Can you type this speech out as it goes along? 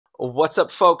What's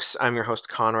up, folks? I'm your host,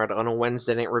 Conrad, on a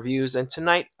Wednesday Night Reviews, and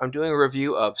tonight I'm doing a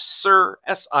review of S.I.R,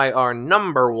 S-I-R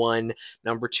 #1.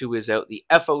 Number 2 is out. The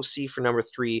FOC for number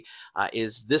 3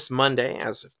 is this Monday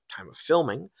as of time of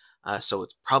filming, so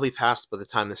it's probably past by the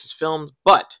time this is filmed,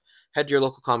 but head to your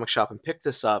local comic shop and pick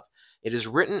this up. It is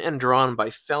written and drawn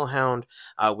by Fell Hound,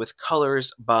 with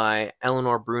colors by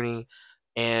Eleanor Bruni,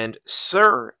 and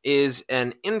S.I.R is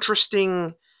an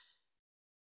interesting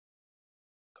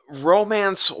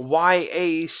romance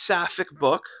YA sapphic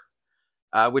book,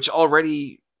 which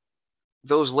already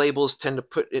those labels tend to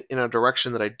put it in a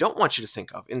direction that I don't want you to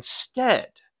think of. Instead,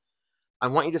 I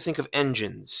want you to think of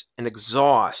engines and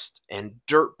exhaust and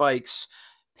dirt bikes,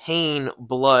 pain,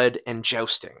 blood, and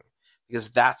jousting, because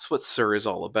that's what S.I.R is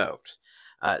all about.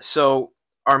 So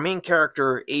our main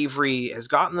character, Avery, has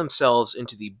gotten themselves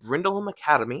into the Brindleham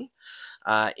Academy,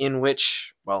 in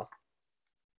which, well,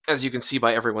 as you can see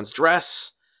by everyone's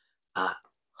dress,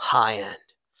 high end.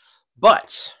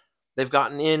 But they've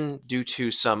gotten in due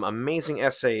to some amazing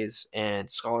essays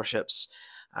and scholarships.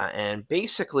 And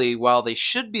basically, while they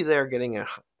should be there getting a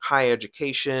high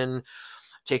education,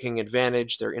 taking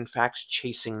advantage, they're in fact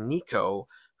chasing Nico,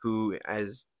 who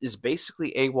is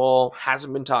basically AWOL,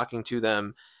 hasn't been talking to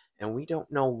them, and we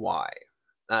don't know why.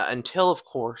 Until, of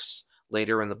course,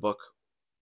 later in the book,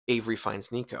 Avery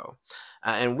finds Nico.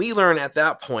 And we learn at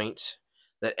that point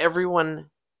that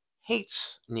everyone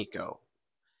hates Nico.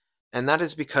 And that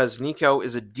is because Nico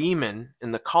is a demon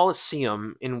in the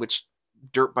Colosseum in which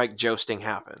dirt bike jousting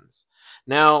happens.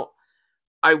 Now,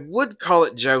 I would call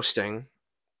it jousting,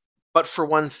 but for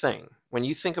one thing. When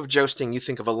you think of jousting, you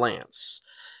think of a lance.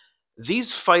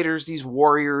 These fighters, these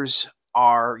warriors,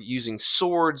 are using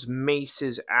swords,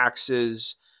 maces,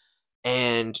 axes,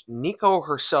 and Nico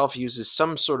herself uses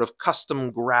some sort of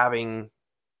custom grabbing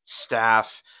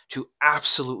staff to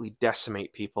absolutely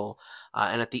decimate people.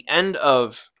 And at the end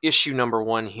of issue number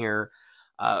 1 here,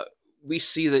 we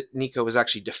see that Nico is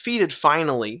actually defeated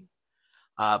finally,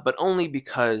 but only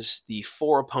because the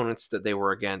 4 opponents that they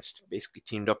were against basically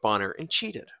teamed up on her and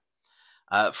cheated.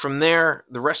 From there,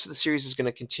 the rest of the series is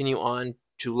going to continue on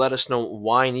to let us know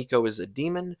why Nico is a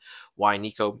demon, why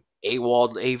Nico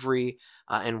AWOL'd Avery,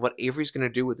 and what Avery's going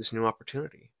to do with this new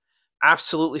opportunity.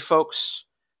 Absolutely, folks.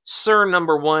 S.I.R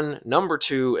number 1, number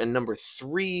 2, and number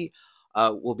 3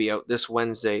 will be out this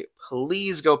Wednesday.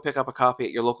 Please go pick up a copy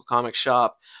at your local comic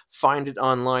shop. Find it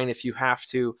online if you have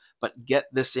to, but get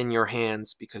this in your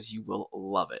hands because you will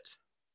love it.